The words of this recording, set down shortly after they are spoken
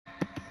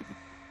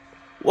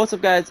What's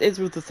up, guys? It's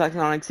Ruthless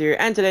Technonics here,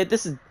 and today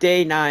this is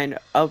day 9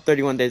 of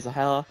 31 Days of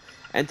Hell,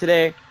 and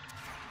today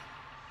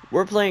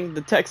we're playing the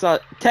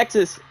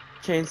Texas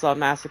Chainsaw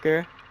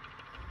Massacre.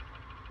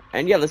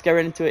 And yeah, let's get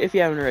right into it. If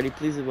you haven't already,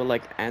 please leave a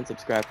like and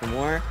subscribe for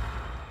more.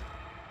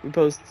 We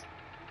post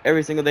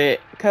every single day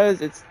because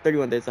it's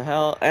 31 Days of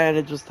Hell, and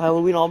it's just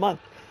Halloween all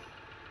month.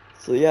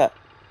 So yeah,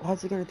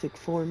 why's it gonna take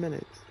 4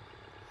 minutes?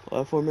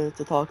 4 minutes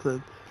to talk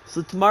then.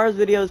 So tomorrow's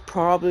video is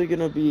probably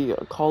gonna be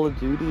a Call of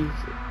Duty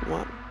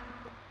one.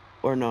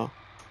 Or no.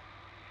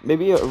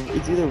 Maybe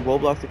it's either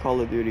Roblox or Call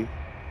of Duty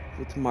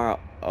for tomorrow.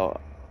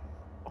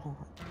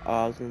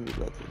 I was gonna be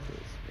Let's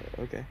Interest.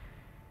 Okay.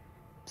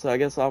 So I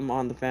guess I'm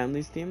on the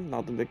families team,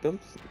 not the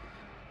victims.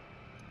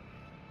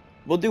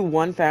 We'll do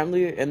one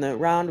family in the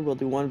round, we'll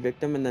do one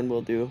victim, and then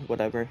we'll do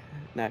whatever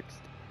next.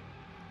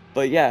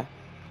 But yeah.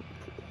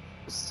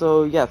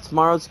 So yeah,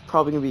 tomorrow's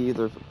probably gonna be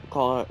either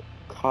COD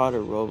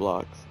or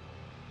Roblox.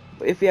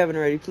 But if you haven't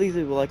already, please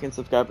leave a like and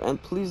subscribe,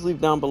 and please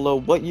leave down below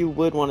what you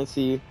would want to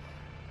see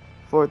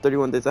for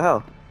 31 Days of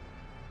Hell.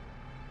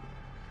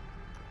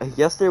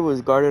 Yesterday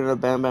was Garden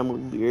of Bam Bam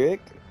with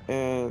Lyric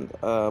and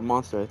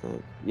Monster, I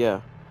think.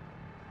 Yeah.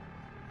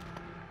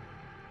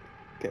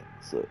 Okay,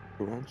 so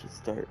the round should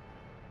start.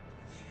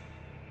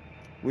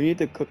 We need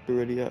to cook the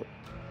ready up.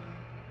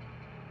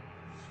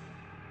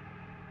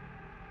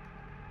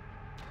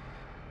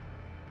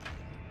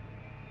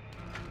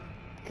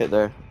 Okay,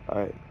 there.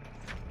 Alright.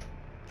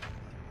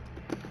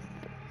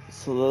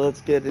 So let's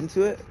get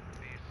into it. The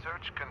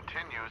search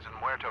continues in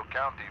Muerto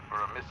County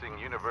for a missing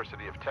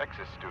University of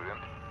Texas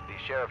student. The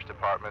Sheriff's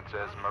Department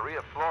says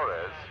Maria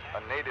Flores,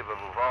 a native of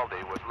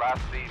Uvalde, was last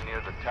seen near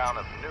the town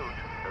of Newt.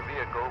 Her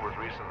vehicle was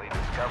recently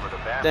discovered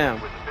abandoned,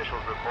 with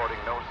officials reporting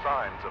no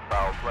signs of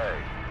foul play.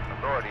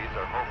 Authorities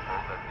are hopeful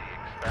that the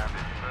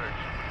expanded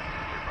search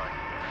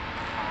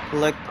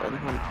collect and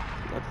hunt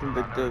from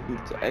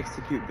victims to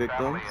execute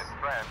victims. Family and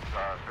friends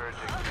are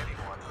urging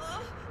anyone.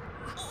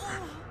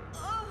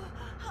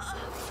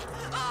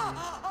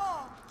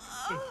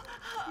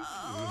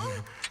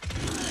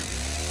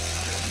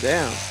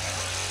 Damn.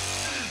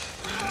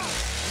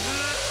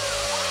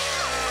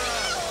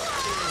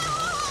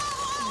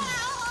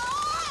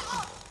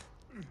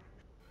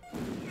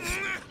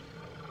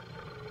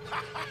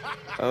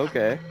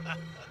 Okay.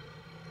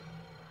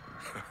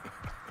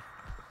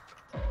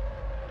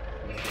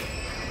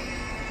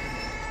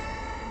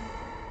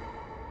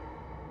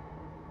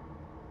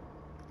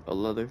 A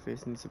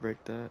Leatherface needs to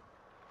break that.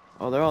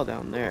 Oh, they're all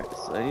down there,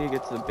 so I need to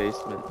get to the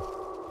basement.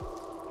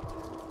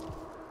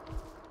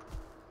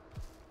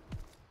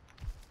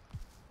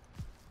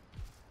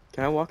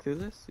 Can I walk through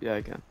this? Yeah,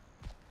 I can.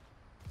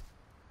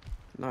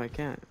 No, I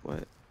can't.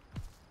 What?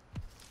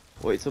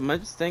 Wait, so am I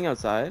just staying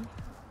outside?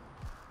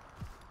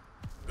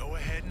 Go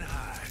ahead and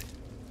hide.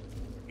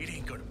 It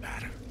ain't gonna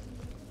matter.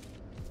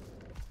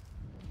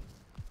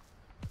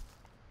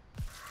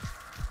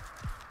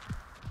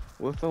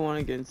 What if I want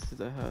to get into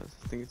the house?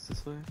 I think it's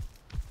this way.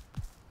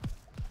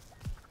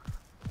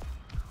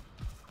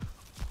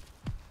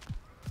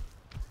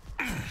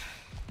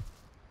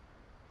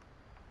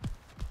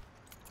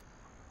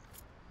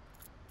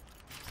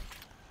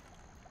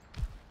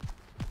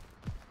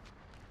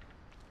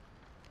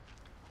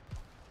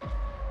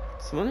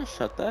 Someone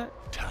shut that?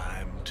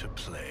 Time to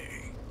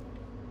play.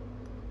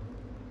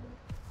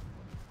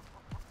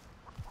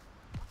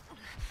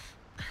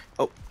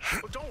 Oh,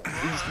 you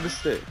just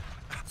missed it.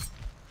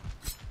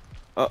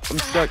 Oh, I'm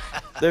stuck.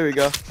 There we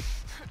go.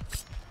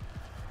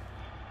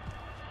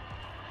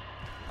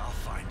 I'll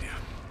find you.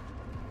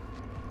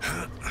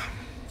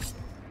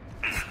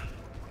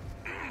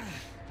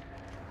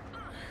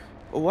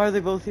 Oh, why are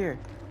they both here?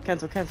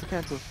 Cancel, cancel,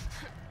 cancel.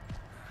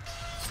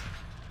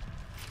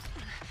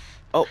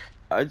 Oh,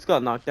 I just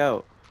got knocked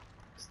out.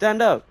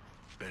 Stand up.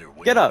 Better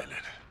wait Get up. a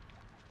minute.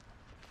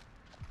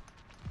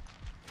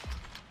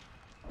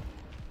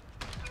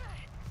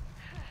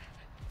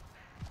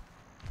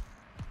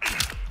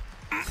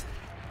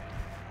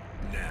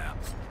 Nah,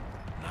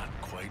 not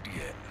quite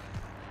yet.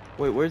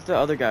 Wait, where's the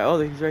other guy? Oh,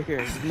 he's right here.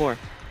 There's more.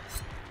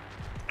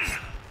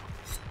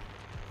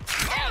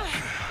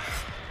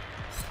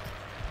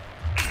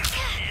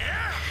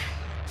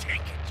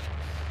 Take it.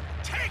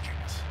 Take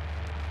it.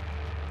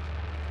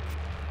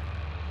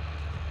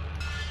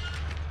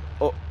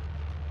 Oh.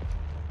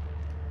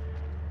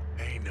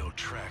 Ain't no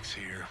tracks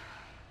here.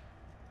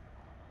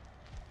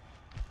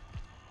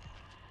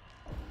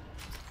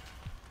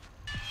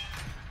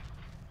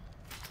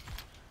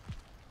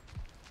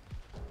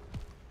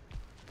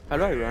 How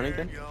do I run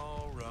again?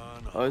 Y'all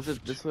run Oh, is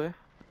it this way?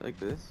 Like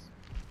this?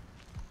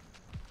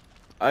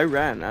 I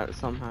ran out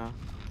somehow.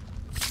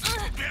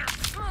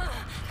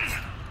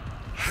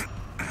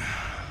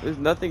 There's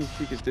nothing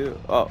she could do.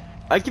 Oh,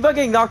 I keep on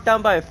getting knocked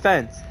down by a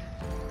fence.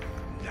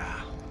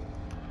 Nah.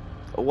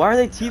 Why are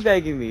they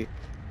teabagging me?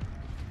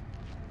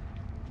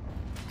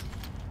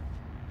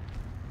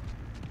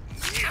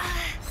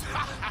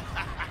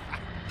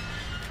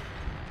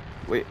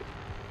 Wait,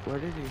 where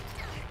did he?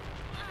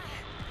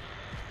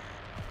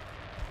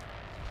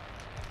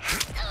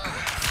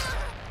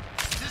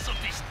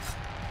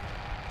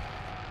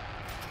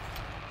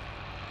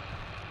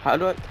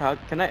 How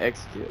can I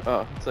execute?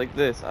 Oh, it's like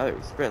this. I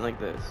sprint like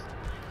this.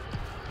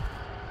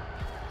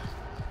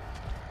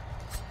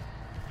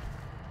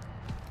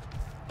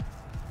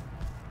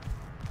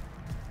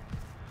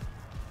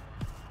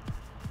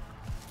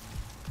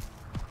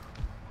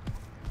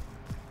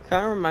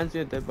 Kind of reminds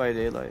me of Dead by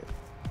Daylight.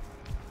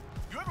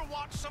 You ever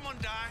watch someone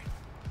die?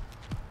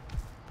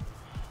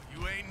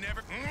 You ain't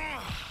never.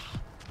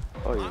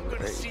 Oh, I'm you're gonna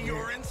right see here.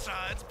 your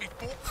insides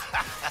before.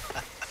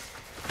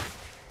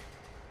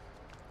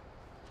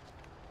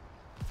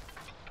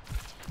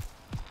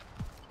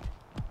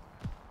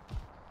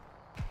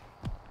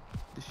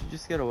 Did she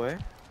just get away?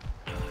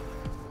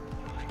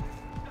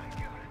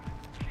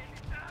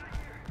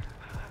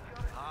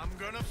 I'm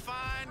gonna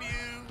find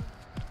you.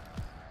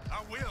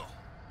 I will.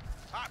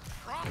 I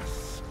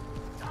promise.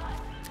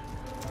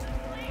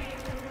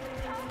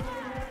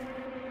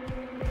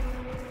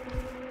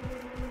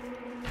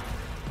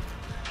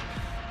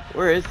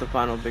 Where is the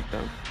final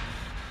victim?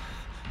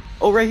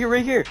 Oh, right here,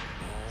 right here.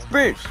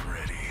 Sprint. Almost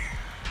ready.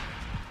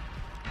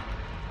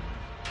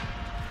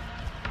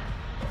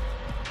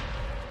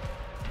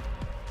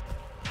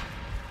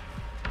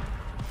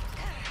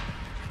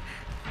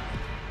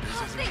 This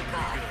Oh, isn't thank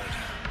gonna God.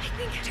 be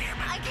good. I think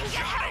I can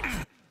get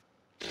help.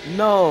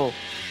 No.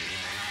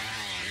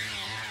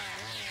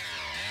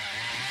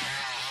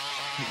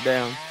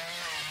 Damn.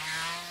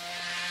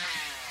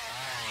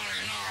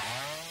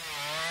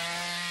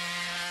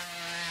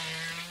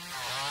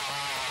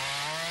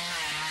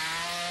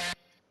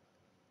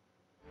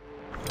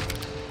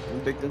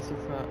 Victim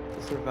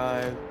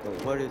survived, but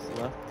what is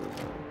left of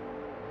them?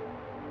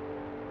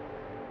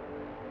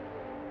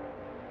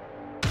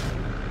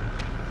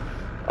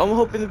 I'm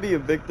hoping to be a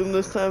victim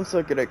this time so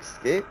I can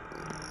escape.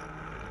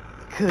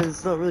 Cause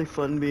it's not really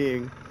fun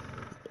being,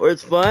 or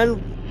it's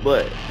fun,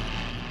 but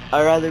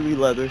I'd rather be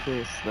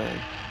Leatherface than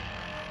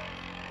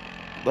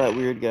that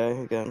weird guy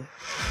again.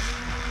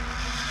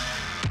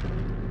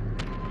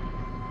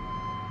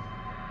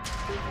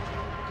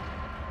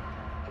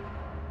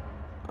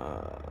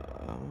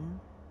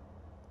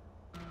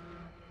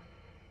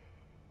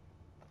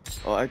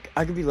 Oh,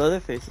 I can be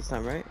Leatherface this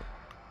time, right?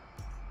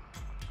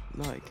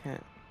 No, I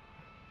can't.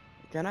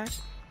 Can I?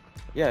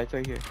 Yeah, it's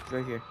right here. It's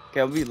right here.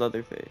 Okay, I'll be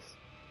Leatherface.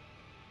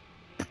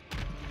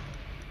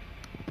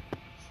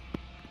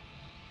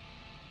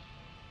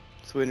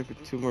 Just waiting for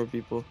 2 more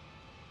people.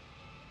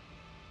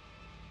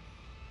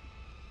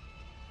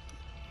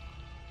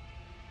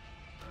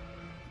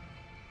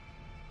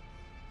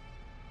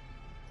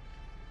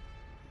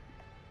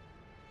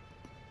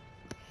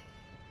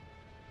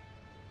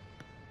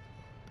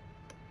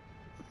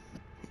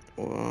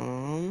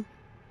 One.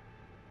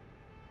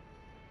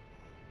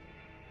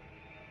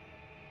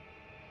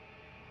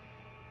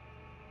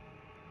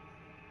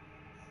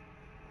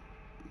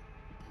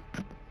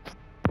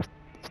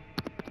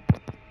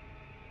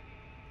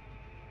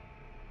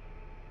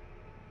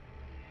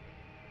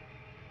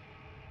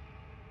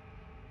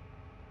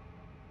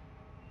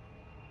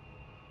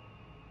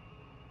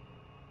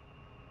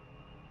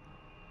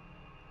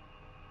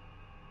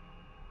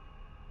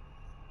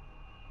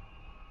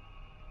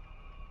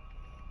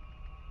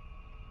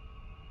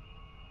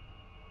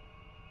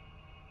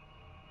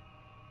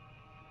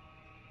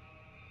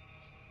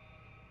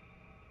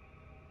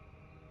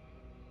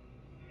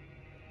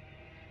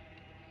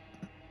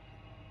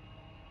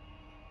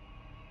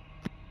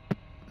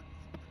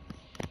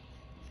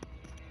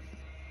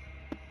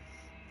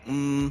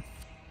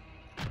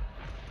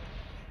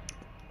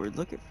 We're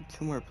looking for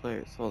 2 more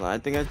players. Hold on, I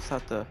think I just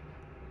have to.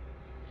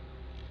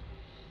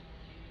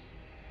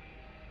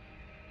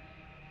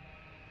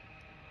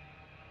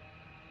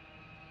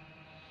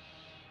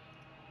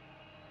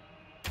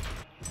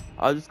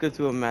 I'll just go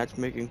to a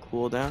matchmaking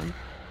cooldown.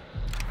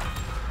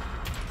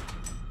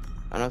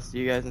 And I'll see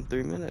you guys in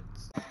 3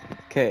 minutes.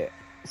 Okay,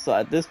 so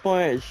at this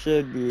point it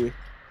should be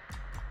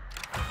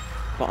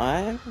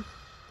fine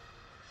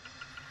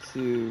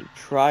to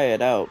try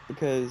it out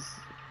because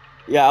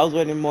yeah, I was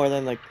waiting more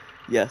than like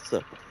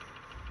so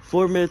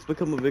 4 minutes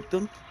become a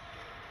victim.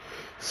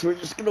 So we're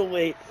just gonna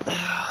wait.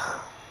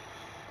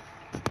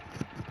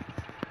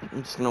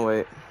 I'm just gonna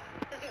wait.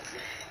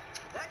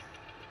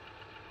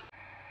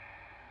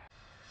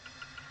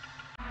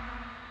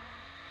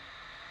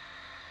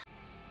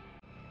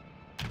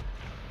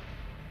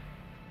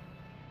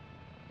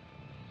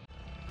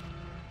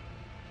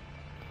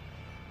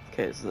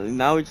 Okay, so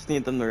now we just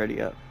need them to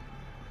ready up.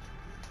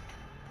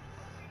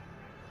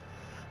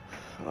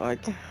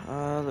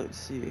 Let's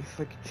see if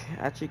I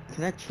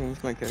can I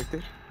change my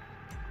character?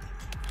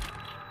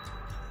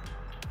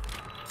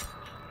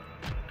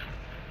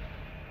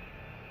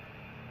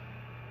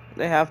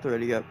 They have to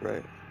ready up,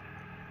 right?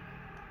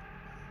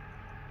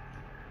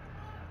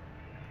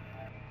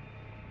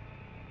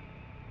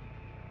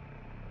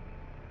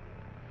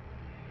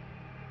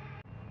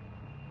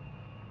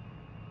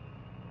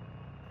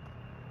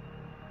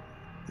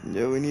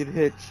 Yeah, we need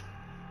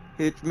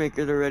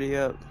Hitchmaker to ready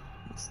up.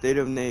 State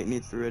of Nate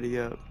needs to ready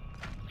up.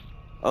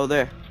 Oh,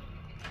 there.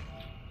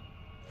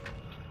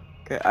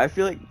 Okay, I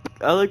feel like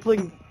I like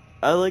playing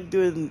I like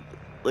doing,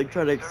 like,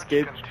 trying to Search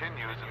escape.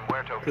 continues in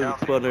Muerto 'Cause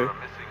it's County funner. for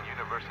a missing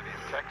University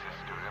of Texas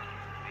student.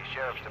 The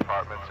sheriff's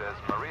department says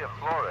Maria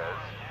Flores,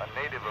 a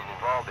native of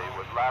Uvalde,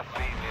 was last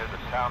seen near the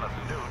town of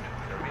Newt.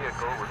 Her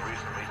vehicle was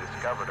recently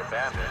discovered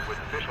abandoned, with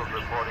officials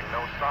reporting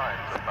no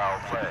signs of foul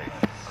play.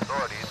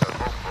 Authorities are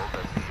hopeful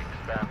that the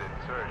expanded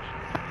search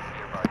into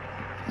nearby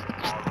communities of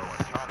Marlow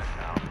and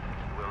Chinatown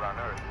will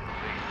unearth the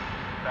lead.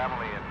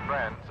 Family and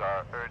friends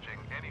are urging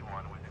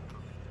anyone with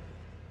information.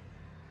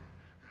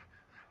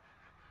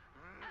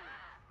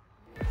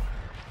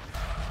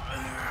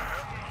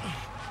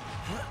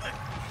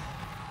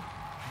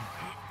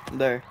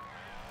 There.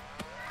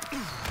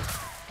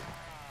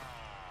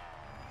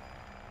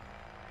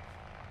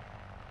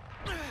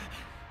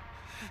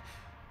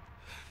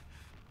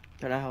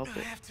 Can I help I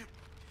it? have to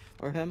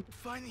Or him?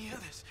 find the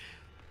others.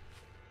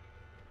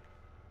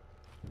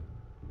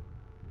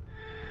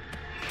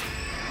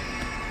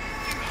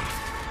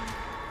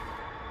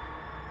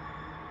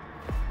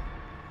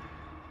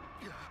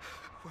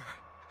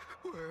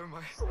 Where am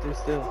I? Stay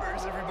still.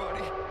 Where's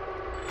everybody?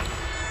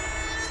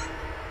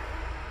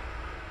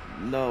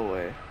 No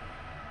way.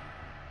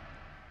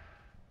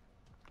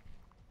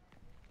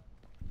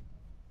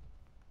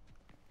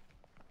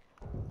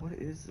 What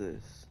is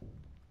this?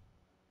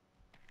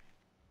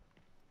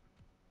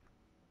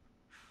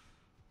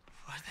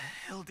 Why the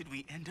hell did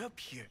we end up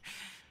here?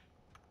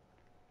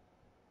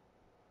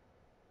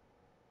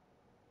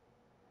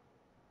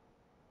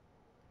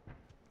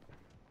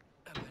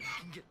 I bet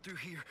I can get through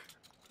here.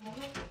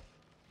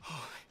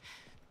 Oh,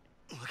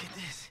 look at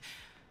this.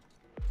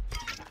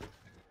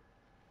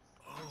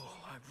 Oh,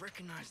 I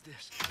recognize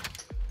this.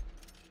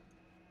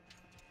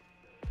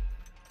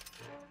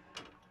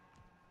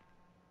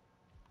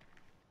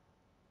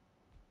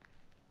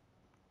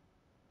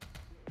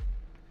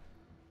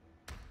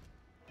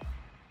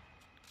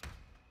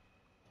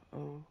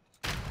 Oh.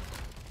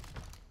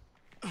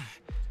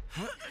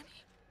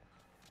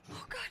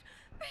 Oh God,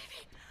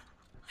 baby,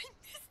 I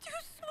missed you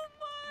so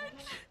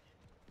much.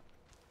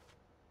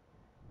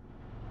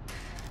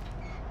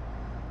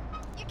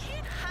 You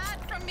can't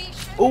hide from me,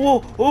 sugar.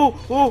 Oh,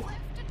 oh, oh!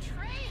 Left a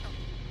trail.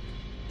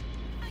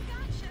 I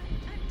gotcha.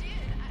 I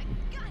did. I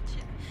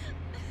gotcha.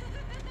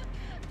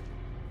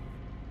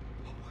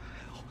 Oh,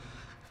 hell.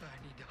 I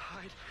need to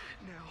hide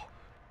now.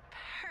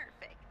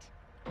 Perfect.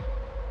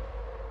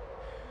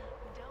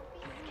 Don't be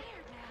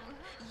scared now.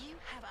 You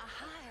have a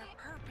higher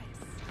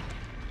purpose.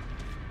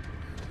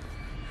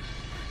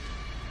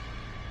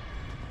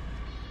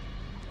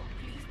 Oh,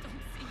 please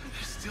don't see me.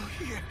 They're still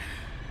here.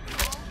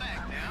 Fall back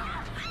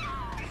now.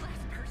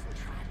 Last person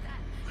tried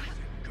that.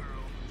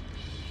 Girl.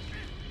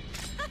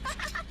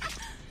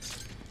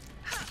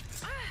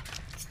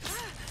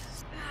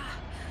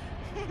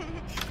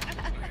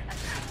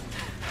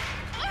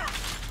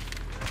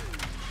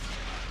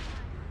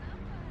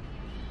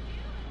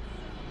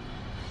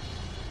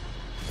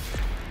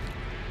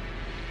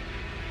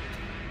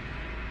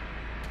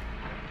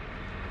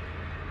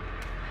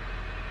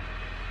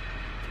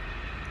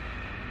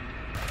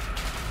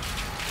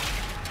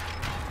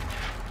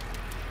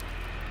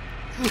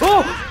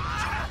 Oh!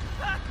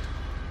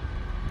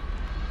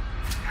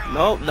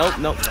 Nope, nope,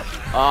 nope.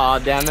 Aw,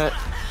 damn it.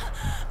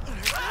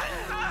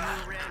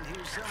 Around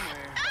here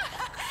somewhere.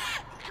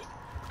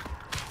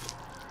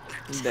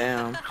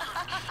 Damn.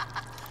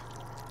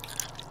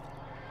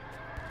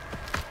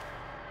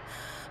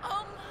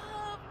 Oh,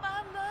 love, my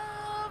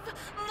love,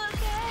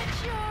 look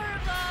at your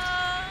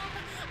love.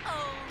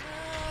 Oh,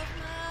 love,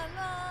 my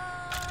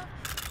love.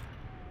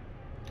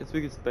 Guess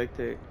we can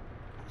spectate.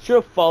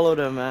 Should've followed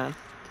him, man.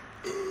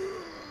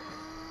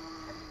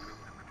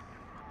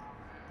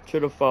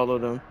 Should've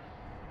followed him.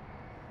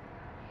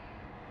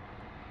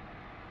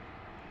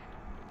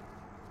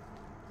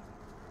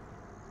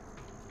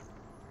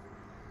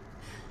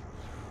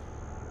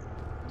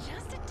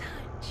 Just a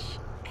touch,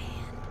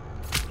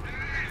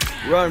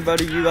 and Run,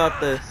 buddy, you got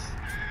this.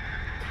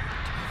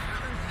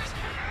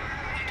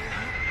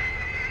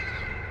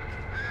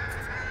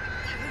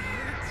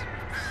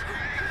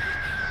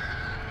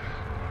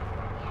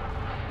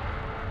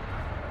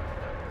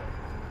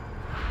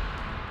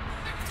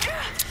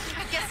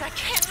 I guess I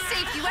can't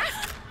save you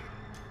after.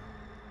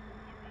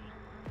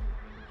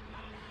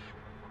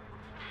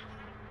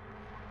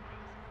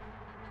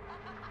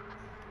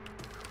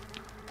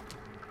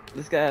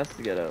 This guy has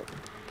to get out.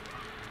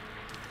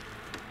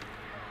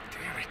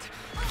 Damn it.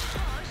 Oh,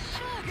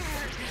 sugar,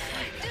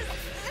 does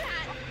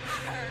that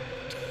hurt?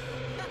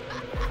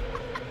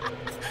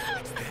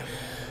 It's them.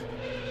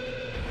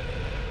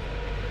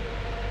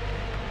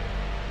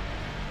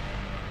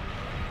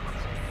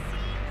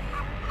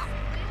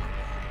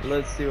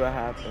 Let's see what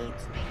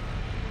happens.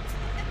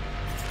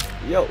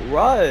 Yo,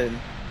 run!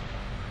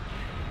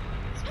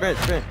 Sprint,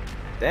 sprint.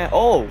 Damn.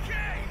 Oh!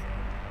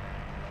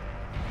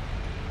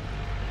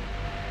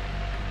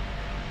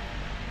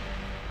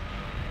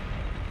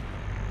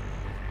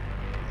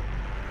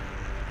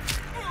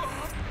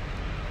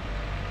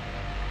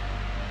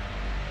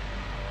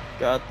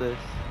 Got this.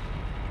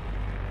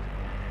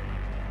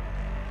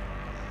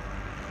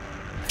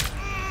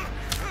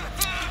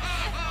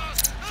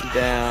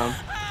 Damn.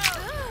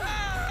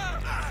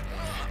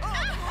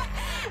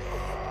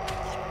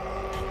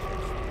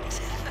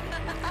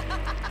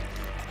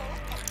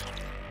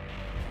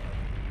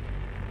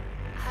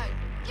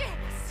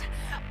 Yes.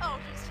 Oh,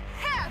 just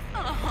half.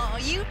 Oh,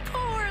 you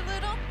poor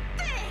little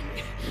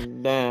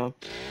thing. Damn.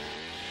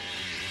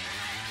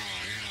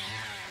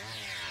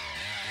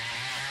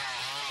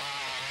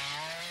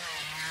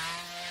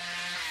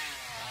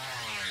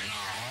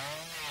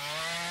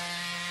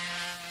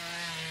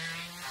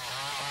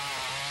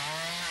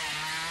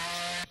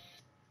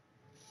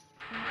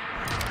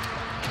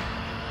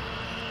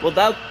 Well,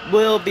 that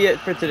will be it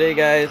for today,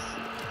 guys.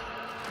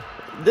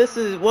 This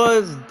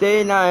was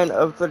day 9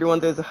 of 31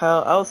 Days of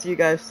Hell. I'll see you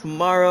guys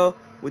tomorrow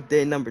with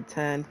day number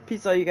 10.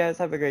 Peace out, you guys.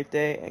 Have a great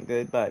day, and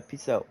goodbye.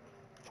 Peace out.